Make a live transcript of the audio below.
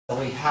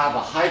We have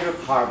a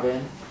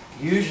hydrocarbon,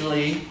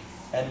 usually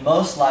and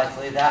most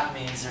likely that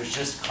means there's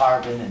just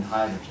carbon and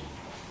hydrogen.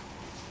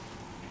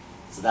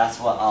 So that's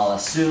what I'll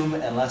assume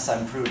unless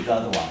I'm proved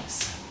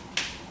otherwise.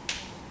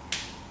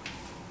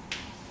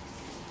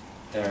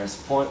 There's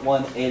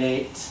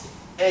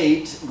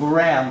 0.1888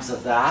 grams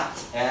of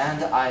that,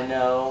 and I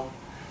know,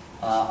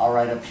 I'll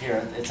write up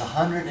here, it's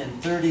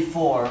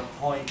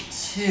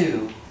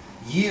 134.2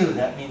 U,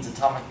 that means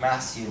atomic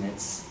mass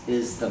units,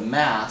 is the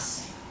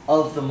mass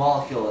of the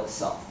molecule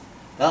itself.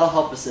 That'll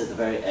help us at the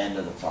very end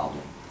of the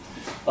problem.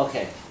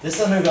 Okay, this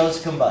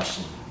undergoes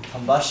combustion.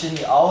 Combustion,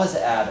 you always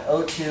add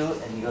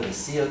O2 and you go to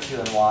CO2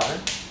 and water.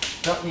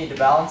 Don't need to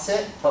balance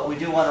it, but we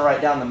do want to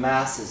write down the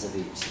masses of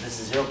each. So this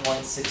is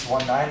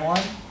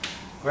 0.6191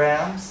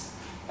 grams,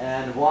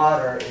 and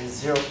water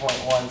is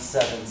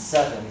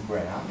 0.177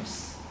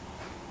 grams.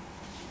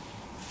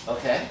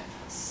 Okay,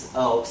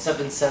 oh,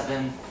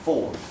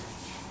 774.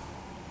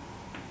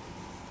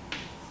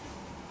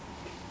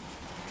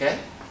 Okay,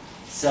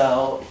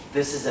 so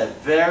this is a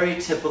very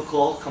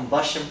typical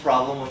combustion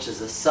problem, which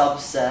is a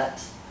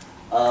subset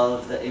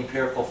of the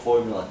empirical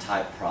formula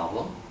type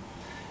problem.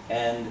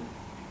 And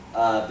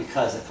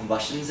because the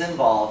combustion is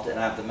involved and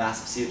I have the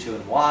mass of CO2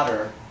 and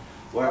water,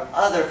 where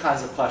other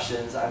kinds of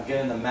questions I'm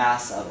given the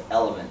mass of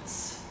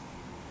elements.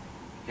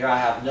 Here I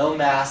have no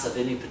mass of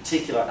any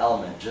particular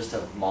element, just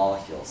of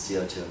molecules,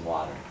 CO2 and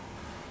water.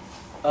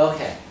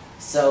 Okay,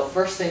 so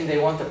first thing they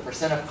want the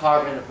percent of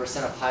carbon and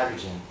percent of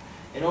hydrogen.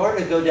 In order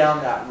to go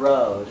down that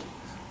road,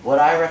 what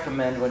I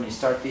recommend when you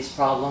start these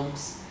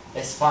problems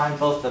is find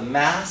both the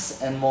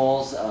mass and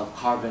moles of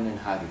carbon and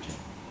hydrogen.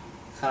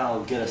 Kind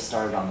of get us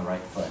started on the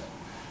right foot.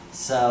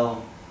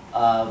 So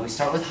we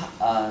start with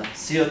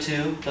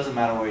CO2, doesn't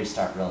matter where you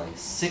start really,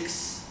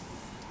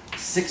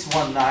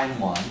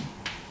 6191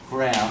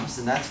 grams,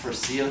 and that's for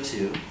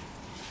CO2.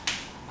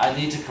 I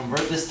need to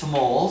convert this to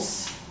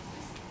moles.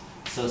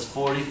 So it's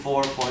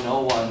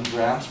 44.01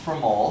 grams per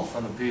mole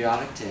from the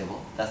periodic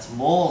table. That's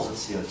moles of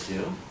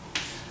CO2.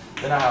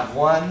 Then I have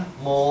 1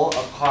 mole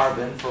of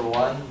carbon for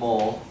 1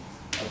 mole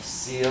of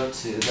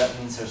CO2. That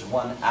means there's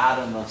 1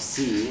 atom of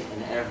C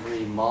in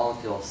every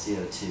molecule of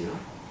CO2.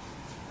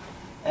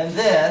 And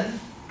then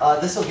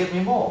this will give me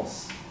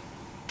moles.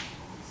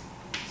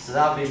 So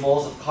that would be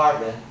moles of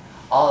carbon.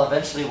 I'll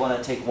eventually want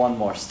to take one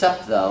more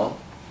step though.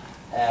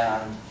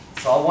 And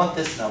so I'll want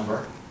this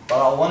number,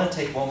 but I'll want to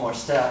take one more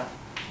step.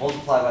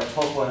 Multiply by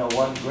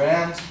 12.01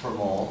 grams per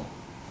mole,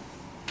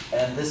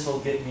 and this will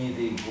get me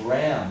the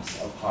grams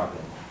of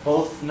carbon.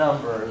 Both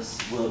numbers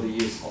will be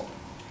useful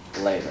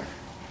later.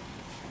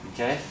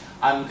 Okay?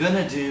 I'm going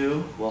to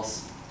do, well,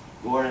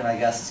 Gordon, I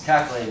guess, is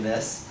calculating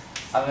this.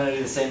 I'm going to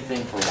do the same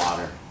thing for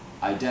water,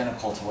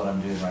 identical to what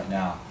I'm doing right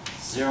now.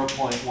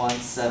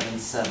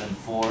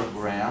 0.1774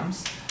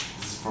 grams.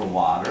 This is for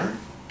water.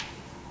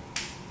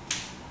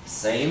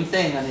 Same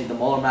thing, I need the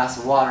molar mass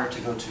of water to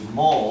go to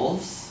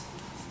moles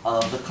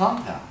of the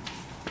compound.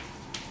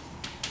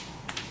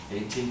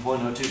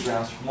 18.02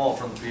 grams per mole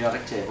from the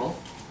periodic table.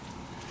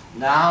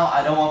 Now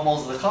I don't want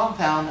moles of the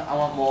compound, I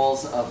want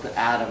moles of the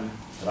atom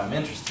that I'm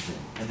interested in.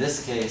 In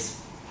this case,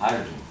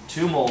 hydrogen.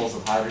 2 moles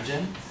of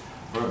hydrogen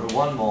for every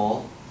 1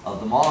 mole of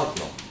the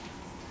molecule.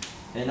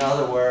 In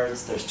other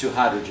words, there's 2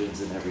 hydrogens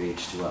in every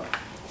H2O.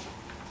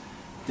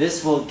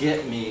 This will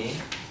get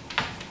me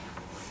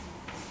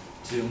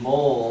to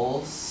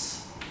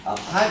moles of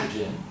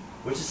hydrogen,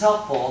 which is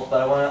helpful, but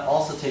I want to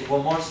also take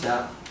one more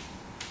step,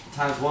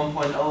 times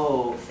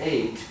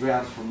 1.08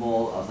 grams per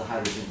mole of the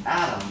hydrogen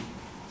atom,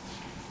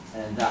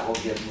 and that will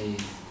give me,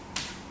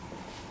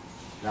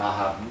 now I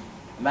have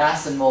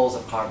mass and moles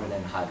of carbon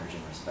and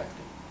hydrogen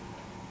respectively.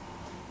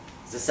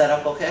 Is this set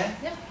up okay?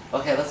 Yeah.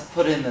 Okay, let's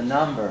put in the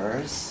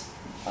numbers.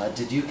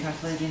 Did you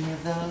calculate any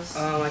of those?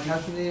 I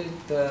calculated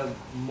the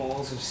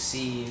moles of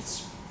C,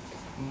 it's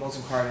moles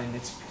of carbon,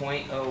 it's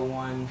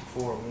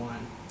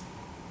 0.0141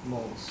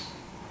 moles.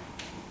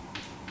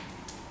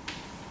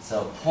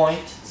 So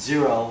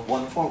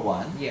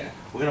 0.0141. Yeah.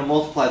 We're going to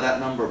multiply that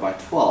number by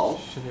 12.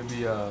 Should it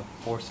be a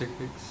 4 sig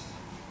fix?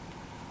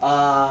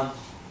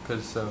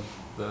 Because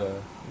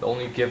the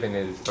only given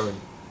is You're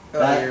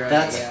right,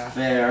 that's yeah.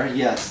 fair.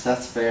 Yes,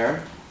 that's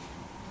fair.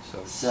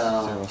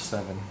 so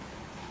 07.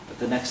 But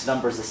the next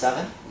number is a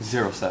 7?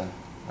 07.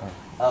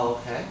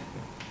 Oh, okay.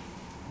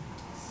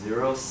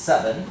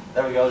 07.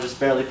 There we go. Just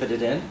barely fit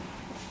it in.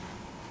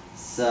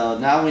 So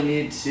now we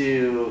need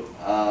to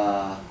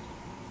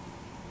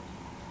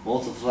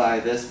multiply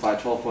this by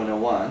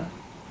 12.01.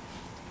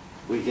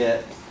 We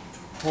get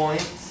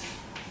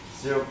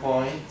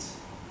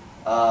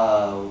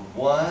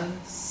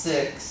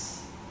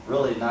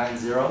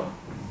 0.1690.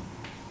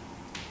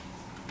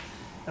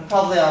 And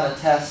probably on a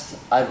test,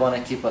 I'd want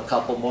to keep a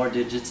couple more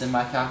digits in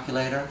my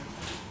calculator,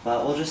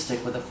 but we'll just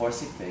stick with the 4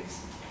 sig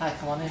figs. Hi,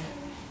 come on in.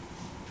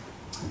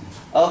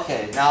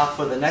 Okay, now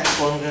for the next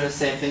one, we're going to do the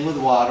same thing with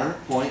water,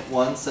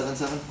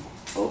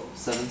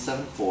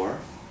 0.774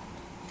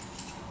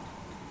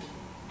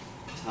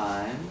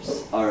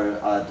 times, or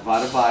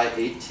divided by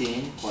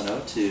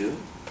 18.02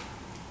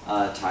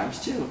 times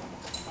 2.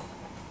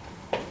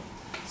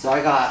 So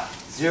I got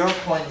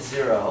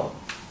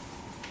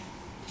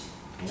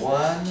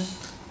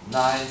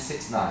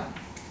 0.01969.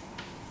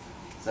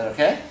 Is that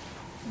okay?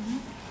 Mm-hmm.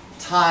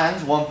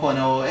 Times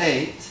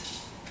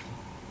 1.08,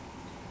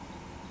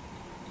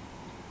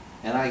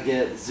 and I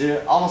get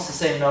almost the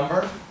same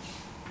number.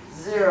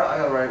 I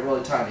gotta write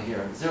really tiny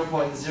here.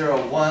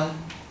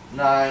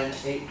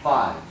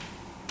 0.01985.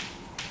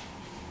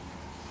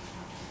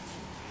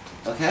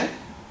 Okay?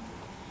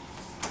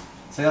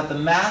 So I got the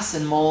mass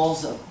in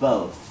moles of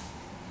both.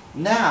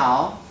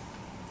 Now,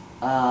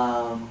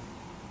 I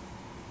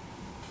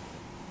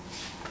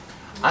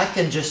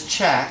can just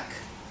check,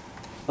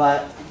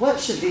 but what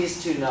should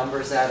these two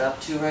numbers add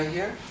up to right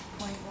here?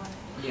 0.1.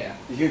 Yeah.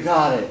 You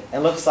got it.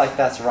 It looks like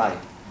that's right.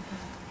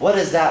 What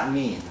does that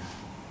mean?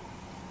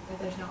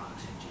 But there's no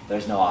oxygen.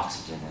 There's no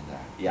oxygen in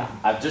there. Yeah,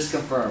 I've just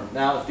confirmed.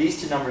 Now, if these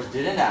two numbers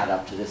didn't add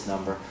up to this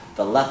number,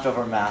 the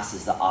leftover mass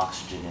is the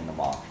oxygen in the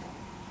molecule.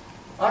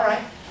 All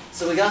right,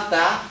 so we got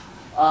that.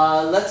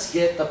 Let's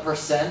get the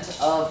percent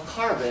of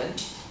carbon,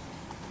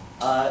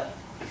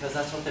 because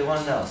that's what they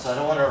want to know. So I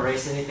don't want to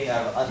erase anything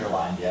I've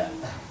underlined yet.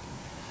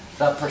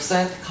 The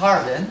percent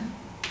carbon,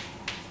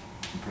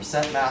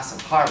 percent mass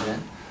of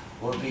carbon,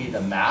 will be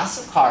the mass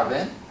of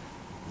carbon,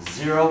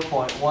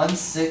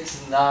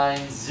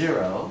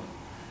 0.1690,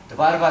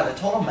 divided by the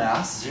total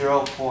mass,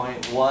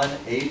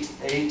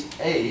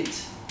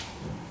 0.1888,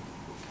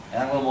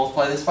 and I'm going to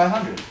multiply this by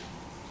 100.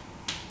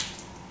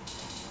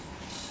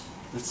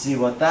 Let's see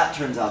what that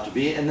turns out to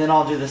be, and then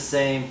I'll do the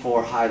same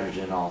for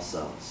hydrogen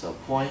also. So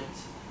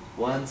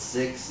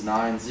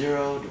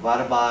 0.1690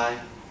 divided by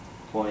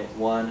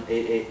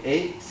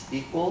 0.1888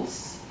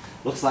 equals,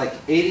 looks like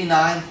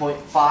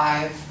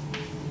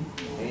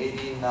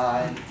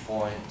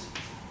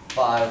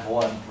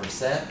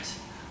 89.51%.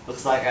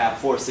 Looks like I have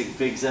 4 sig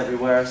figs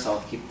everywhere, so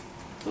I'll keep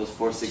those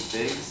 4 sig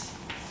figs.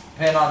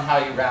 Depending on how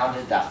you round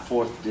it, that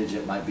 4th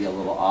digit might be a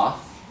little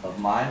off of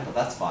mine, but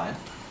that's fine.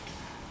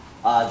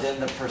 Then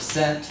the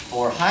percent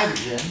for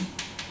hydrogen,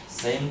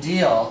 same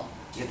deal.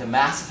 You get the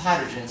mass of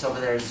hydrogen, it's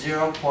over there,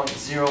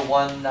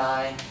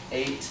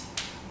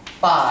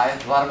 0.01985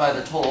 divided by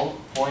the total,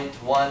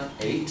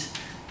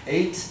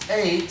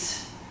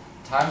 0.1888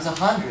 times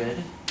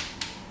 100.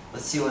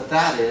 Let's see what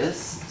that is.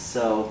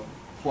 So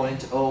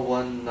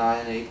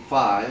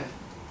 0.01985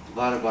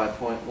 divided by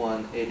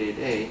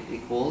 0.1888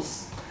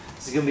 equals,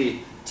 this is going to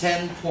be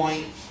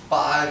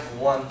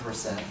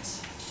 10.51%.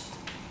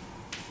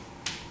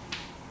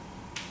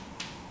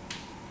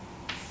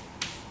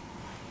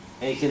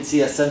 And you can see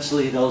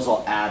essentially those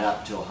will add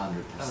up to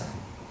 100%.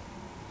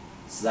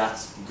 So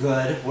that's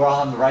good. We're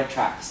all on the right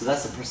track. So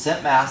that's the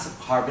percent mass of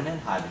carbon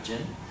and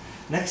hydrogen.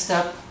 Next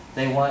step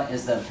they want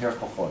is the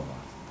empirical formula.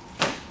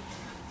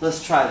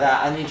 Let's try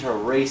that. I need to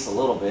erase a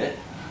little bit.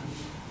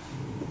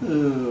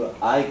 Ooh,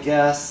 I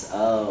guess,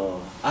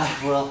 I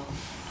will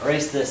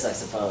erase this, I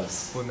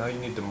suppose. Well, now you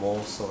need the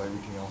moles, so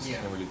everything else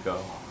Yeah. can really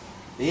go.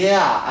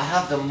 Yeah, I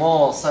have the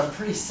moles, so I'm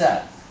pretty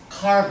set.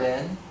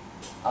 Carbon,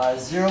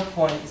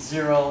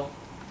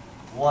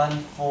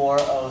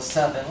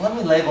 0.01407. Let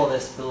me label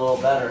this a little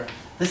better.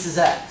 This is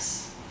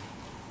X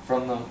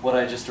from what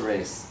I just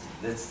erased.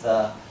 It's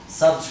the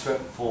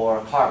subscript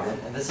for carbon,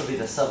 and this will be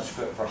the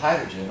subscript for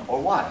hydrogen, or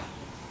Y.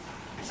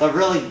 So I've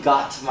really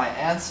got to my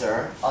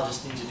answer. I'll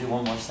just need to do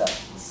one more step.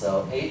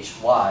 So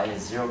HY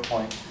is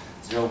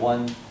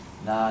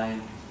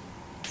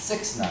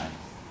 0.01969.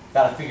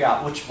 Got to figure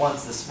out which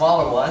one's the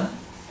smaller one.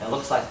 And it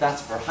looks like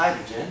that's for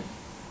hydrogen.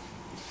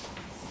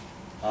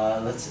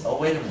 Oh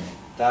wait a minute.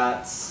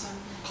 That's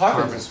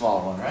carbon's the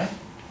smaller one, right?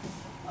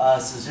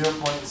 So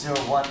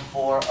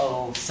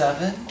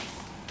 0.01407,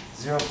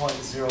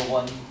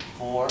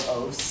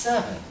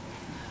 0.01407.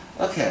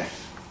 Okay,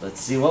 let's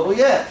see what we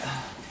get.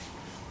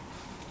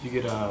 You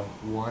get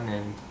 1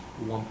 and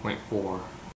 1.4.